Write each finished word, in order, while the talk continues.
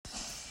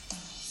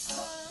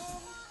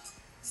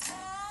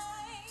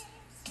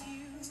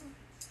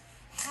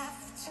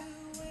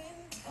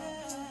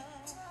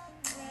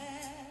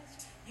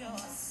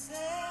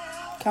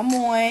Come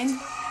on.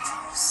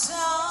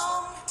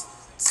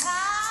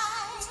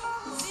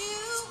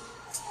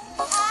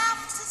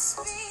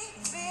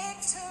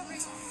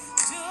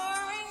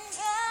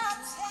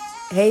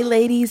 Hey,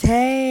 ladies.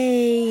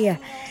 Hey.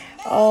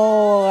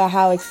 Oh,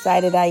 how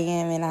excited I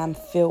am, and I'm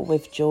filled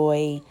with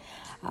joy.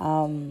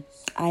 I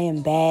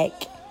am back,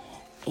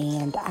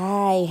 and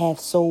I have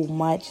so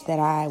much that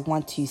I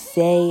want to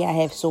say. I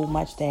have so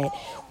much that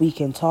we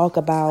can talk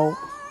about.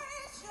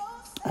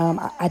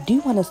 I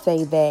do want to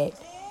say that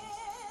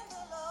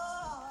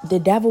the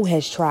devil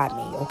has tried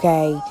me,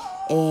 okay?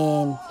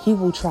 And he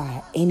will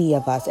try any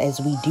of us,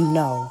 as we do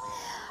know.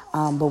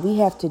 But we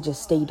have to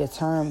just stay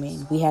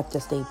determined. We have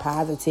to stay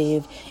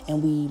positive,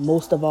 and we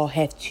most of all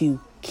have to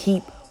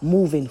keep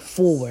moving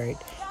forward.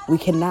 We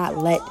cannot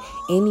let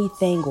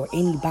anything or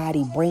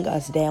anybody bring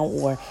us down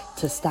or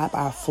to stop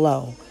our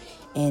flow.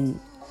 And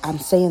I'm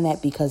saying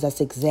that because that's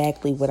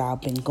exactly what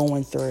I've been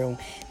going through.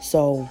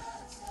 So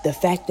the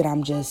fact that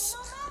I'm just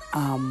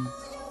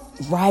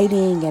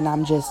writing and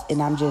I'm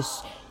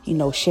just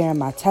sharing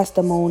my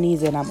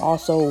testimonies, and I'm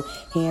also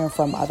hearing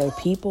from other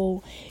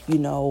people,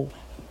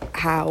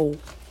 how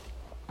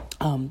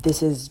this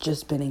has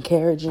just been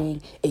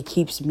encouraging. It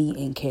keeps me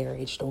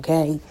encouraged,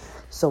 okay?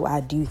 So I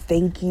do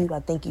thank you.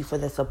 I thank you for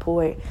the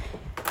support.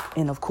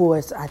 And of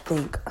course, I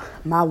thank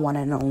my one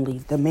and only,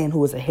 the man who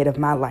was ahead of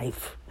my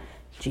life,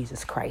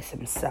 Jesus Christ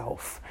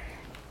himself.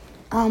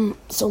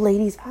 So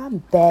ladies, I'm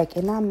back,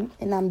 and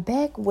I'm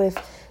back with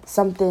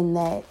something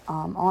that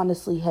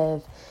honestly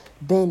have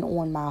been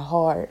on my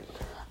heart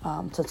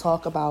to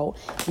talk about,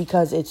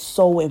 because it's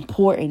so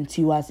important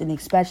to us, and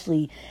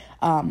especially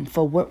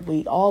for what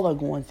we all are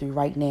going through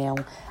right now,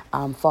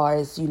 far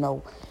as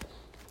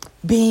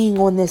being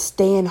on this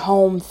staying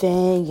home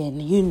thing, and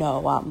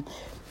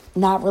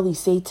not really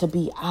safe to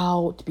be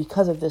out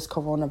because of this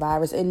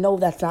coronavirus. And no,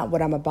 that's not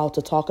what I'm about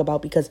to talk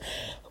about, because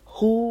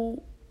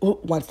who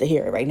wants to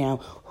hear it right now?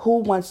 Who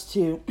wants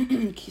to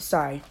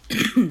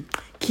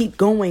keep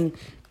going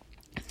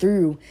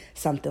through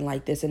something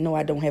like this? And no,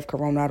 I don't have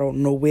corona. I don't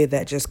know where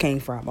that just came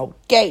from.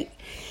 Okay.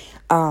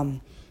 But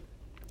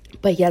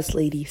yes,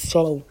 ladies,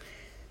 so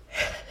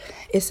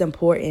it's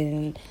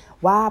important.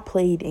 Why I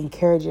played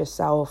Encourage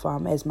Yourself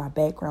as my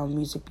background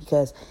music,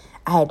 because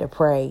I had to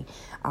pray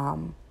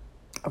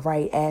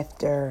right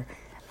after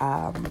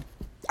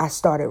I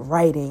started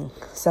writing.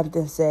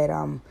 Something said,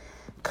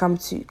 come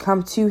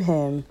to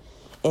him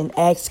and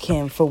ask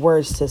him for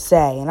words to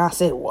say. And I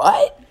said,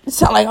 what? It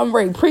sounds like I'm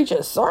ready to preach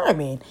a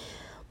sermon.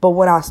 But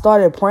when I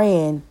started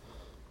praying,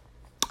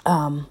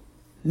 my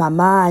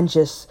mind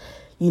just,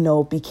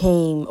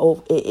 became,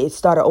 it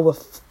started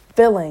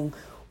overfilling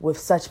with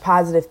such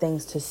positive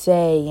things to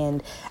say.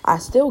 And I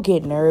still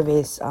get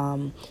nervous,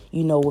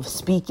 with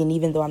speaking,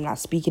 even though I'm not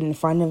speaking in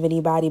front of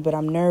anybody, but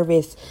I'm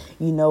nervous,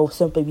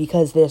 simply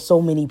because there's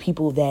so many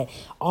people that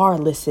are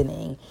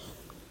listening.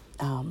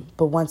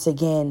 But once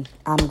again,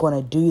 I'm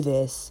going to do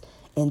this,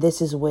 and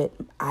this is what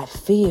I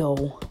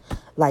feel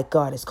like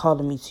God is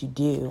calling me to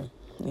do.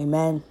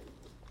 Amen.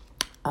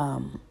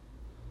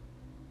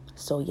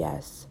 So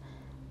yes,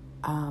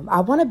 I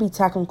want to be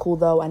technical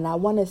though. And I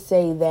want to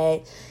say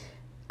that,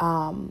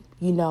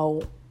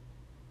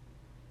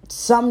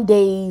 some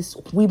days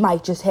we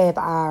might just have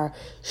our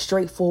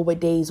straightforward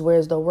days,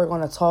 whereas though we're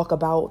going to talk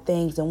about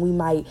things, and we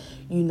might,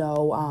 we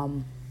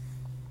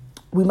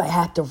might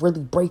have to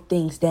really break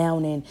things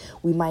down, and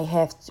we might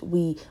have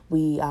to,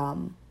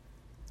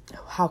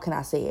 how can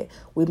I say it?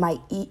 We might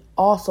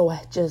also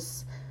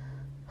just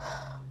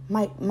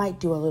might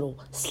do a little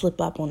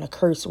slip up on the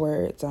curse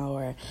words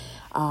or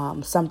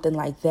something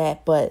like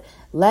that. But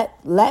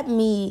let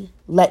me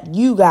let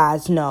you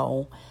guys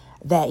know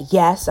that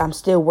yes, I'm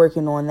still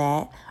working on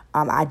that.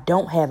 I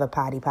don't have a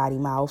potty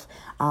mouth.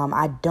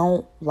 I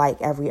don't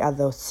like every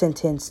other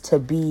sentence to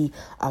be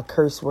a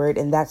curse word,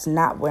 and that's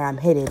not where I'm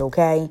headed,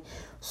 okay?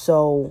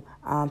 So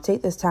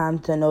take this time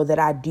to know that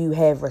I do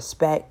have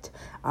respect.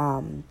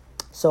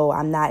 So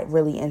I'm not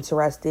really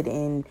interested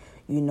in,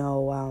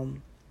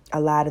 a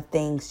lot of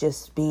things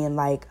just being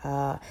like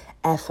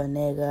F a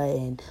nigga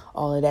and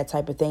all of that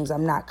type of things.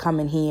 I'm not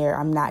coming here.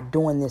 I'm not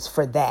doing this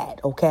for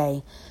that,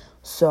 okay?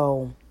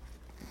 So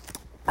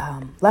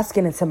let's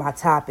get into my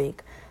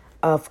topic.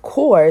 Of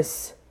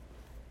course,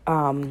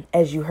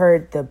 as you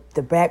heard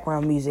the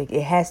background music,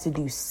 it has to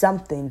do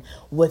something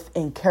with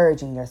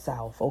encouraging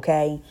yourself,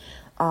 okay?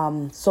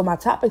 So my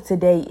topic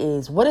today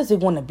is, what is it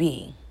going to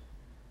be?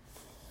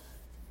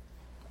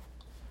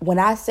 When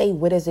I say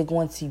what is it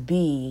going to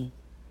be,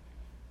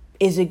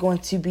 is it going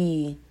to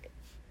be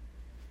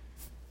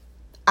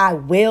I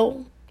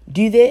will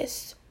do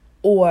this,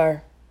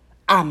 or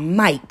I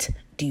might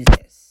do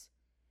this?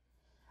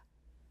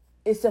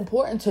 It's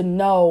important to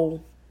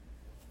know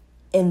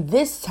in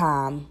this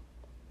time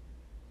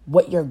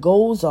what your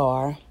goals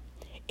are,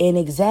 and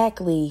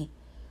exactly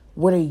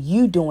what are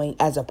you doing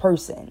as a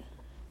person.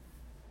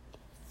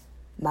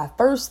 My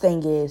first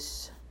thing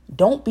is,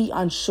 don't be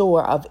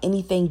unsure of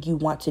anything you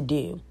want to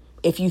do.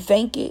 If you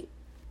think it,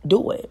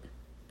 do it.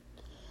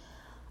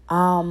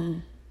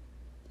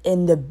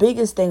 and the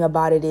biggest thing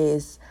about it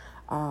is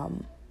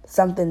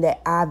something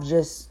that I've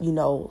just,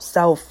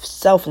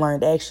 self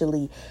learned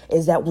actually,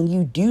 is that when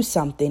you do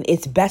something,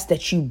 it's best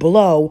that you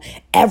blow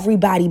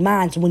everybody's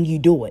minds when you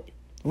do it,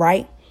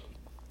 right?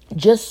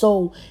 Just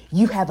so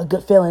you have a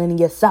good feeling in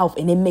yourself,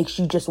 and it makes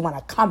you just want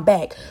to come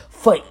back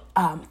for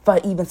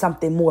even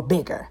something more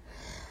bigger.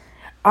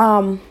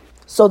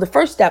 So the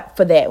first step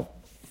for that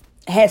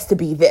has to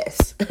be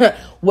this.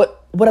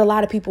 What a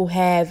lot of people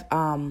have,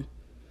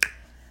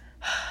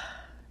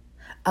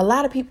 a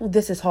lot of people,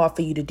 this is hard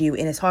for you to do,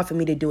 and it's hard for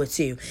me to do it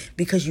too,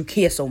 because you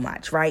care so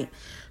much, right?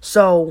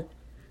 So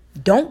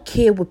don't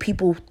care what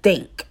people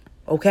think,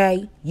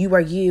 okay? You are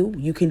you.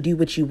 You can do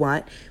what you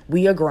want.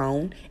 We are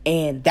grown,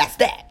 and that's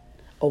that,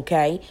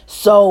 okay?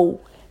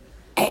 So,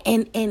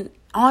 and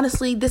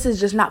honestly, this is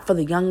just not for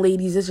the young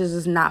ladies. This is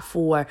just not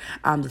for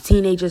the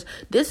teenagers.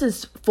 This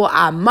is for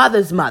our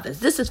mothers.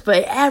 This is for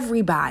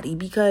everybody,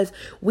 because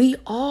we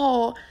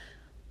all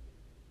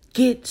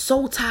get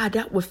so tied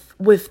up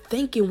with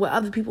thinking what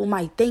other people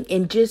might think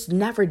and just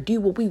never do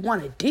what we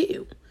want to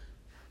do.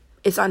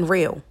 It's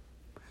unreal.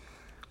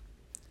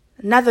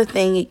 Another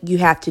thing you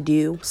have to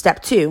do,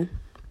 step 2,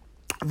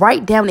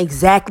 write down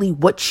exactly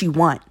what you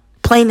want.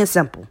 Plain and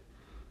simple.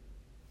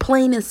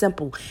 Plain and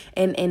simple.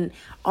 And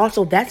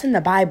also, that's in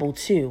the Bible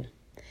too.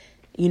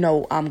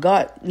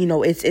 God,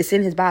 it's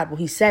in his Bible.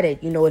 He said it.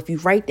 If you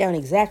write down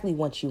exactly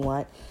what you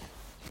want,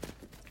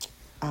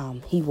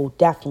 he will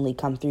definitely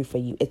come through for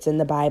you. It's in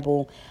the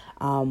Bible.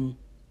 And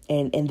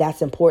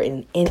that's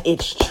important. And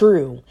it's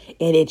true.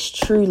 And it's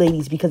true,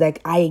 ladies, because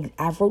I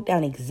wrote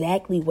down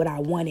exactly what I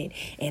wanted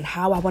and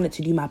how I wanted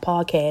to do my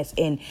podcast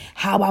and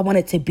how I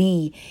wanted to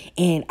be.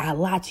 And I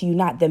lie to you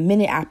not, the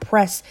minute I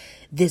press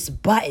this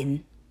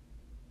button,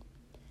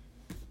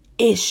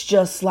 it's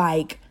just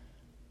like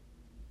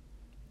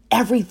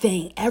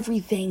everything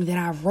that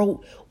I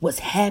wrote was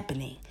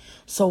happening.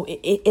 So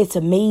it's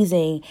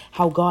amazing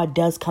how God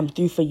does come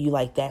through for you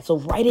like that. So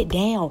write it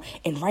down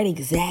and write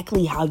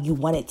exactly how you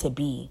want it to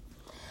be.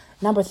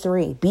 Number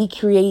 3, be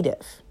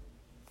creative.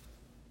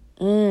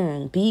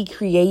 Be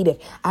creative.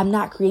 I'm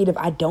not creative.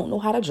 I don't know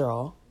how to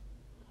draw.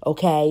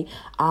 Okay.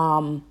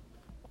 When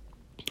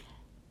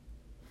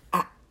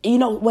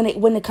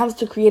it comes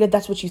to creative,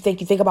 that's what you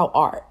think. You think about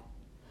art.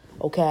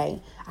 Okay.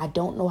 I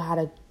don't know how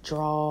to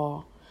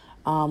draw.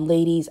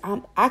 Ladies,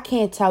 I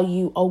can't tell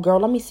you, oh girl,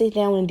 let me sit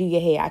down and do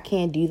your hair. I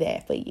can't do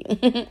that for you.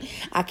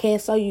 I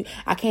can't tell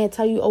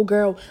you, oh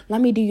girl,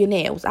 let me do your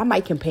nails.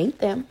 I can paint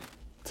them,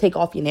 take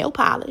off your nail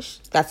polish.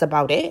 That's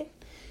about it.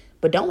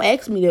 But don't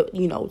ask me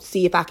to,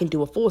 see if I can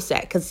do a full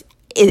set, because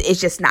it's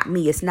just not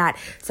me. It's not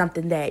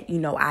something that,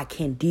 I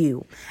can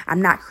do.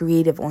 I'm not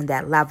creative on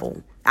that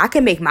level. I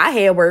can make my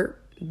hair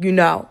work,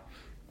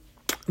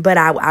 but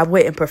I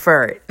wouldn't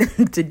prefer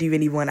it to do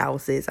anyone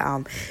else's.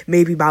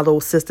 Maybe my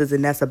little sisters,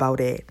 and that's about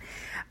it.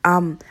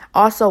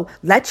 Also,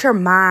 let your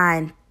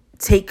mind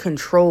take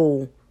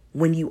control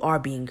when you are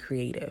being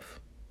creative.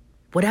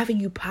 Whatever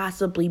you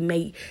possibly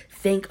may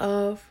think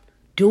of,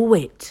 do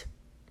it.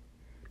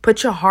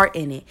 Put your heart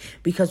in it,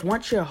 because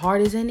once your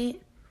heart is in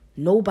it,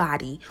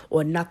 nobody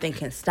or nothing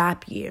can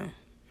stop you.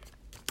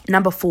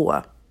 Number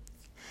 4,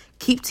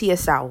 keep to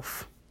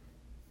yourself.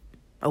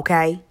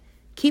 Okay?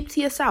 Keep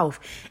to yourself,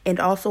 and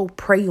also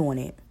pray on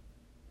it.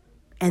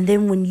 And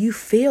then when you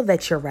feel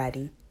that you're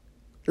ready,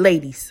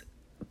 ladies,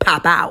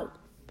 pop out.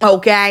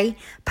 Okay?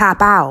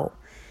 Pop out.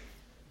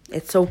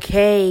 It's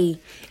okay.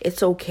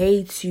 It's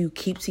okay to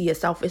keep to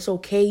yourself. It's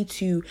okay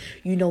to,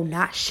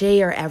 not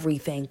share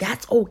everything.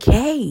 That's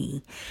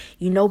okay.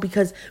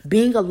 Because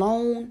being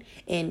alone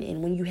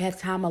and when you have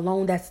time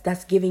alone,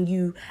 that's giving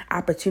you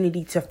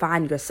opportunity to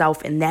find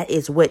yourself. And that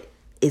is what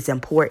is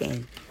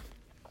important.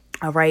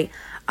 All right.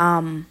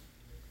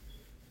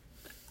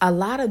 A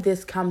lot of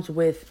this comes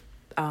with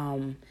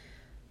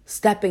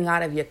stepping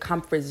out of your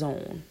comfort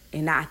zone.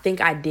 And I think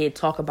I did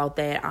talk about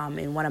that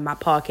in one of my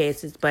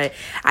podcasts, but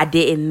I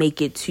didn't make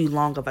it too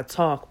long of a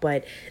talk.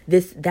 But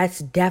that's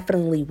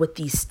definitely what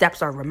these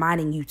steps are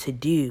reminding you to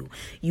do.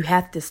 You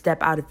have to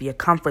step out of your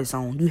comfort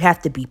zone. You have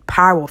to be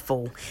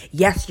powerful.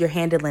 Yes, you're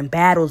handling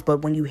battles,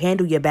 but when you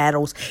handle your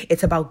battles,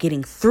 it's about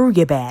getting through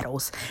your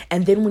battles.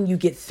 And then when you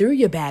get through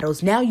your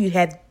battles, now you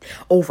have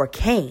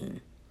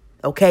overcame.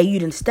 Okay, you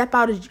didn't step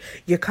out of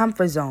your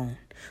comfort zone.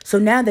 So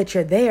now that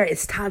you're there,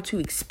 it's time to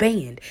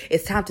expand.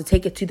 It's time to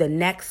take it to the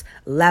next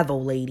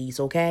level, ladies,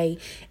 okay?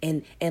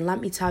 And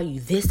let me tell you,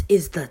 this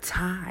is the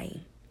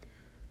time.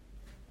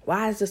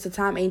 Why is this the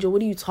time, Angel?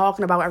 What are you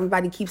talking about?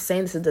 Everybody keeps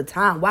saying this is the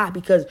time. Why?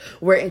 Because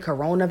we're in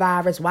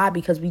coronavirus. Why?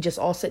 Because we just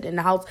all sit in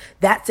the house.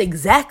 That's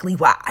exactly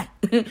why.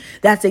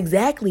 That's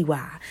exactly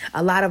why.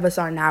 A lot of us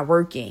are not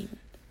working,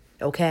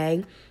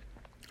 okay?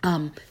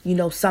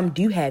 Some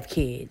do have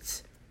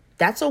kids.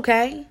 That's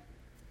okay.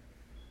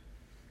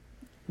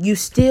 You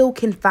still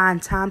can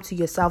find time to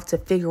yourself to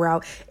figure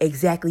out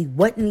exactly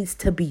what needs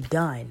to be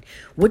done.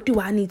 What do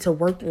I need to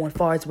work on as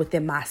far as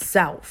within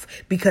myself?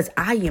 Because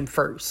I am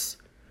first.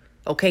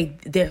 Okay,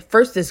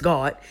 first is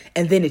God,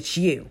 and then it's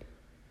you.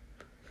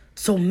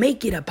 So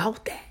make it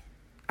about that.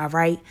 All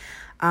right.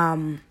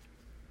 I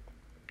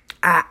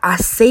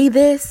say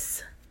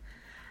this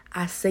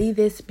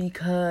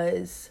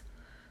because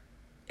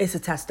it's a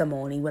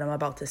testimony, what I'm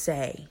about to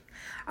say.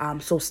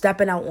 So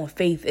stepping out on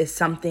faith is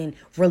something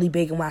really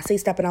big. And when I say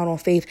stepping out on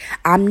faith,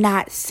 I'm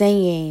not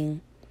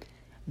saying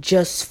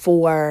just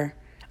for,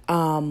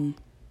 I'm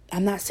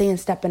not saying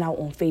stepping out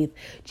on faith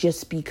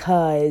just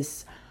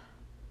because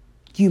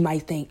you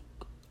might think,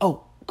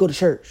 oh, go to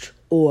church,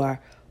 or,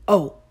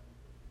 oh,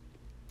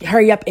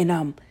 hurry up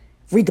and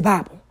read the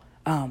Bible.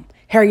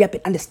 Hurry up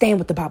and understand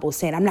what the Bible is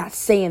saying. I'm not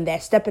saying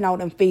that. Stepping out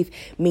in faith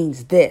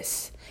means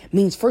this.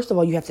 Means, first of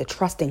all, you have to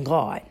trust in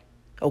God.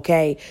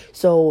 Okay?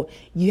 So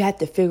you have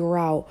to figure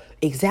out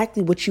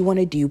exactly what you want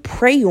to do.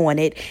 Pray on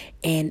it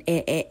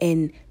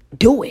and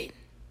do it.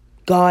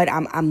 God,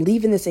 I'm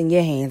leaving this in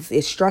your hands.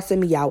 It's stressing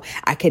me out.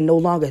 I can no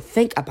longer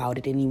think about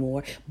it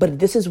anymore. But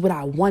this is what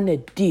I want to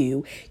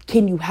do.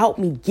 Can you help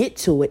me get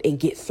to it and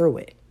get through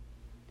it?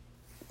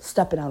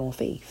 Stepping out on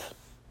faith.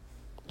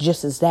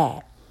 Just as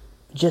that.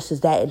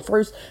 And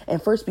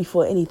first,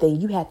 before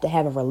anything, you have to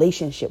have a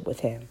relationship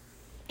with him.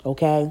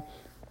 Okay?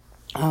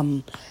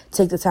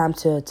 Take the time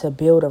to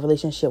build a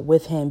relationship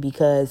with him,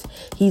 because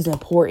he's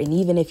important.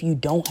 Even if you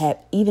don't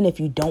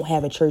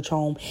have a church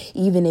home,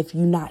 even if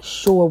you're not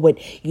sure what,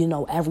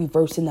 every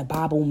verse in the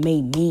Bible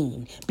may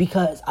mean,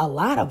 because a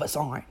lot of us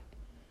aren't.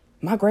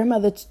 My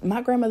grandmother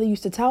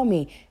used to tell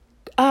me,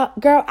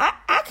 girl,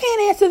 I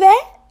can't answer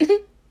that.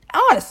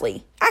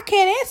 Honestly, I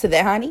can't answer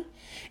that, honey.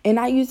 And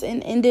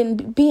and then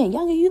being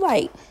younger, you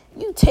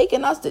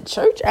taking us to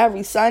church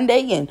every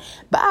Sunday and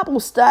Bible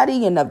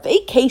study and a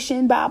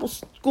vacation Bible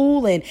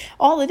school and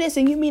all of this.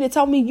 And you mean to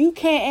tell me you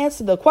can't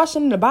answer the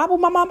question in the Bible,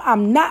 my mom?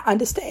 I'm not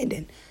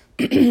understanding.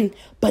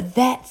 But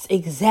that's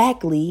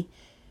exactly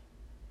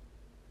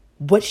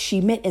what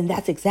she meant. And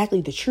that's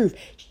exactly the truth.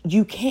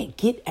 You can't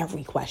get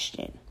every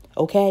question.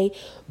 Okay.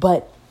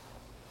 But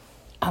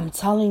I'm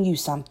telling you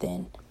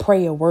something.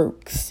 Prayer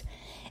works.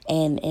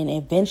 And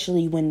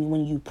eventually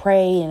when you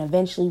pray, and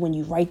eventually when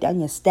you write down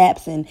your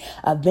steps, and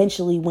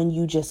eventually when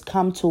you just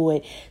come to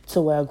an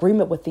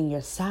agreement within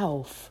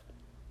yourself,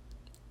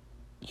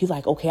 you're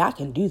like, okay, I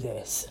can do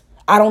this.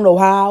 I don't know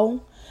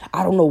how.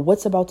 I don't know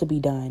what's about to be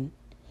done.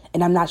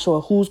 And I'm not sure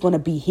who's going to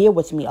be here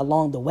with me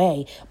along the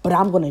way, but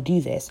I'm going to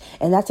do this.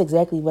 And that's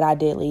exactly what I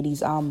did,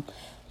 ladies.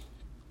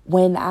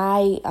 When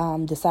I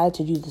decided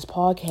to do this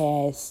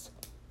podcast,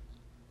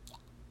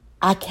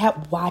 I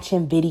kept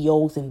watching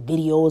videos.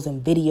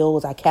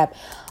 I kept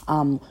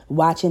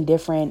watching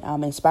different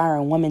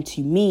inspiring women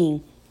to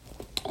me.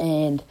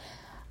 And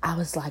I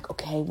was like,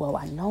 okay, well,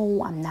 I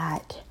know I'm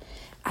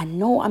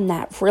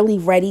not really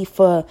ready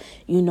for,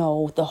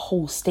 the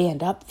whole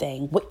stand-up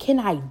thing. What can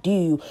I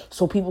do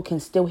so people can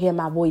still hear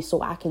my voice,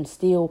 so I can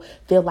still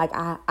feel like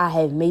I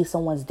have made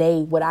someone's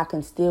day, what I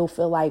can still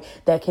feel like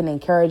that can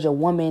encourage a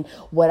woman,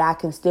 what I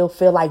can still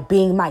feel like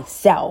being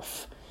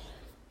myself.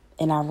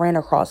 And I ran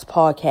across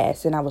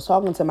podcasts, and I was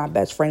talking to my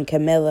best friend,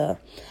 Camilla.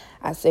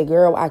 I said,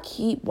 girl, I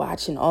keep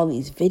watching all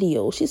these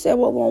videos. She said,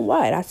 well, on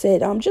what? I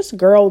said, just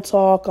girl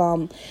talk.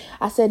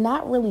 I said,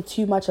 not really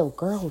too much of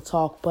girl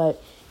talk,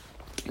 but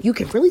you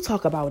can really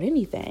talk about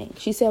anything.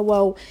 She said,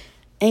 well,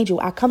 Angel,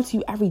 I come to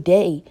you every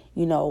day,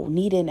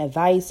 needing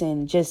advice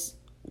and just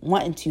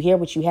wanting to hear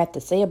what you have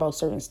to say about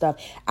certain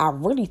stuff. I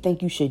really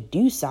think you should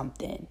do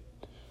something.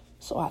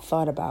 So I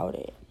thought about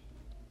it.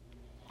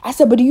 I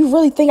said, but do you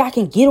really think I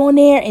can get on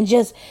there and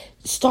just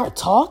start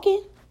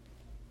talking?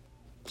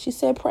 She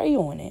said, pray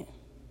on it.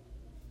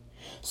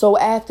 So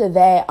after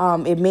that,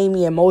 it made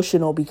me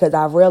emotional, because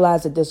I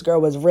realized that this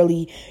girl was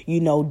really,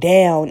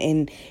 down,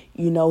 and,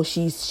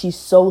 she's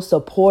so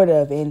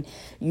supportive, and,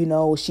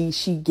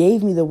 she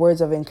gave me the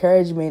words of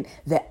encouragement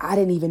that I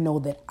didn't even know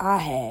that I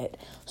had.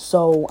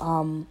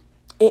 So,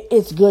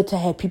 it's good to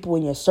have people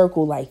in your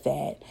circle like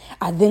that.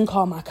 I then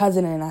called my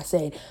cousin and I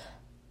said,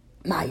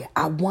 Maya,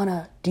 I want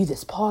to do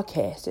this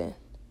podcasting.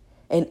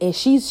 And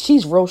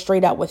she's real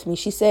straight out with me.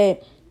 She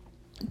said,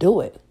 do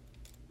it.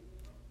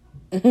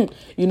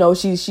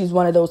 She's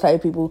one of those type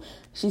of people.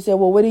 She said,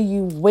 well, what are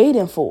you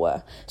waiting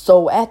for?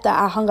 So after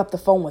I hung up the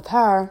phone with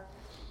her,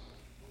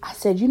 I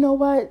said, you know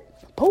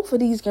what? Both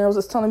of these girls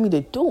is telling me to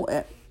do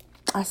it.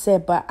 I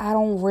said, but I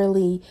don't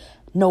really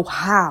know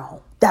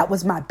how. That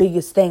was my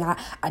biggest thing.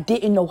 I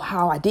didn't know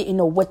how. I didn't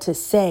know what to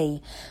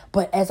say.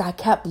 But as I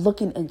kept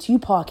looking into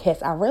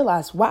podcasts, I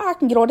realized, wow, I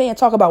can get on there and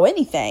talk about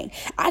anything.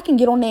 I can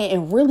get on there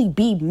and really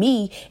be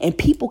me, and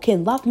people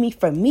can love me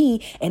for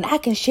me, and I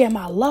can share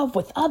my love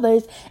with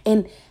others,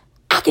 and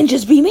I can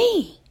just be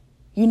me.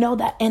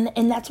 That,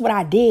 and that's what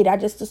I did. I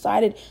just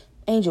decided,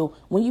 Angel,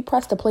 when you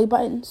press the play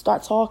button,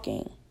 start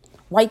talking.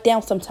 Write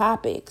down some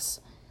topics.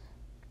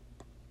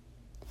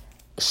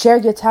 Share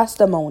your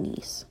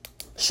testimonies.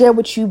 Share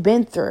what you've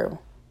been through.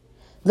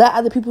 Let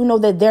other people know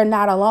that they're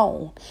not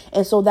alone.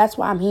 And so that's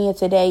why I'm here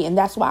today. And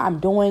that's why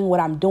I'm doing what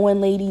I'm doing,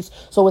 ladies.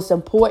 So it's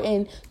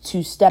important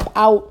to step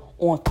out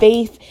on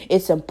faith.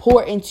 It's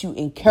important to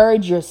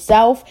encourage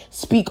yourself.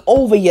 Speak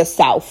over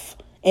yourself.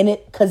 And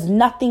because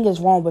nothing is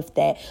wrong with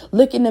that.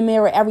 Look in the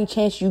mirror every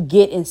chance you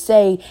get and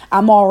say,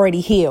 I'm already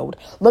healed.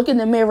 Look in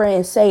the mirror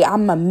and say,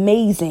 I'm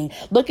amazing.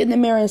 Look in the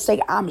mirror and say,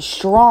 I'm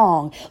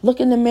strong. Look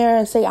in the mirror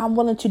and say, I'm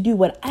willing to do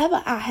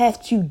whatever I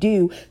have to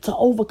do to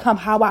overcome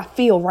how I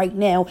feel right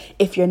now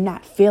if you're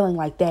not feeling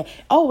like that.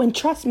 Oh, and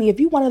trust me, if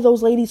you're one of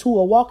those ladies who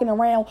are walking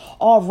around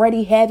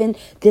already having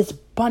this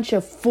bunch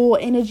of full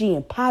energy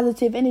and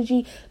positive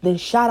energy, then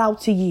shout out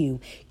to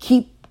you.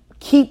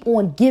 Keep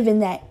on giving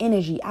that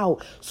energy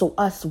out so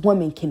us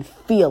women can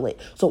feel it.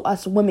 So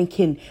us women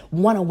can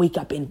want to wake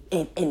up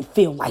and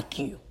feel like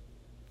you.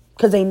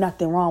 Because ain't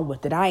nothing wrong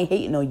with it. I ain't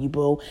hating on you,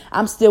 boo.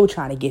 I'm still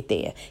trying to get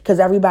there. Because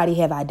everybody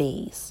have our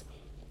days.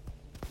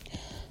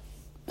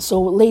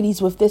 So,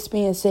 ladies, with this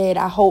being said,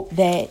 I hope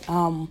that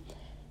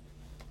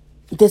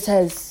this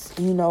has,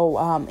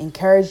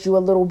 encouraged you a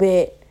little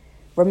bit.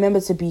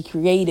 Remember to be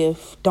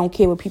creative. Don't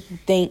care what people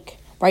think.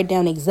 Write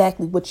down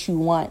exactly what you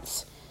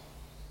want.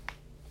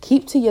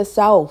 Keep to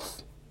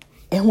yourself.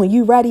 And when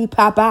you're ready,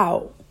 pop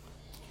out.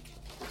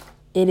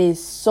 It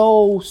is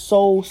so,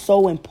 so,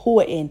 so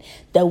important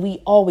that we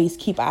always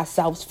keep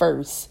ourselves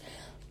first,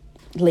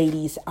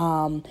 ladies.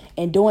 And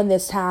during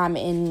this time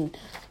in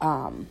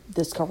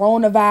this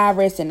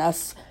coronavirus and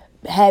us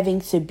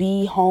having to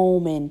be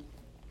home and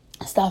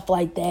stuff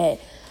like that,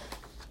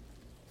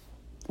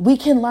 we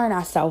can learn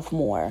ourselves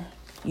more,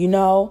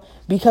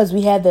 because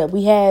we have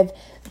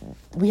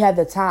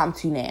the time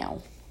to now.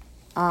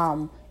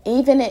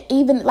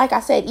 Even like I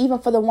said, even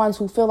for the ones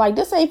who feel like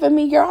this ain't for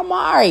me, girl, I'm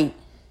all right.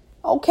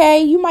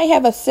 Okay, you might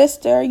have a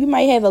sister, you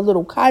might have a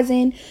little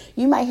cousin,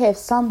 you might have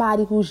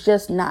somebody who's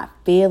just not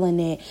feeling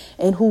it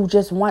and who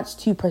just wants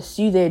to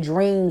pursue their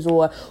dreams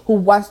or who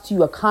wants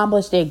to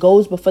accomplish their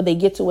goals before they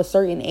get to a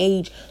certain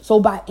age. So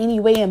by any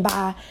way and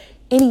by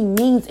any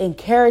means,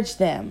 encourage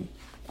them.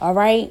 All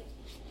right.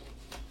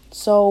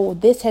 So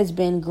this has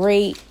been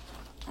great.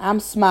 I'm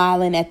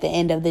smiling at the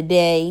end of the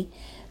day.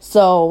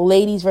 So,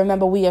 ladies,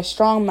 remember, we are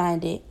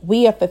strong-minded.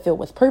 We are fulfilled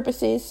with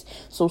purposes.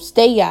 So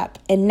stay up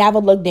and never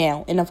look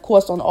down. And, of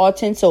course, on all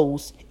 10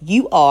 toes,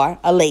 you are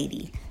a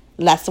lady.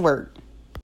 Let's work.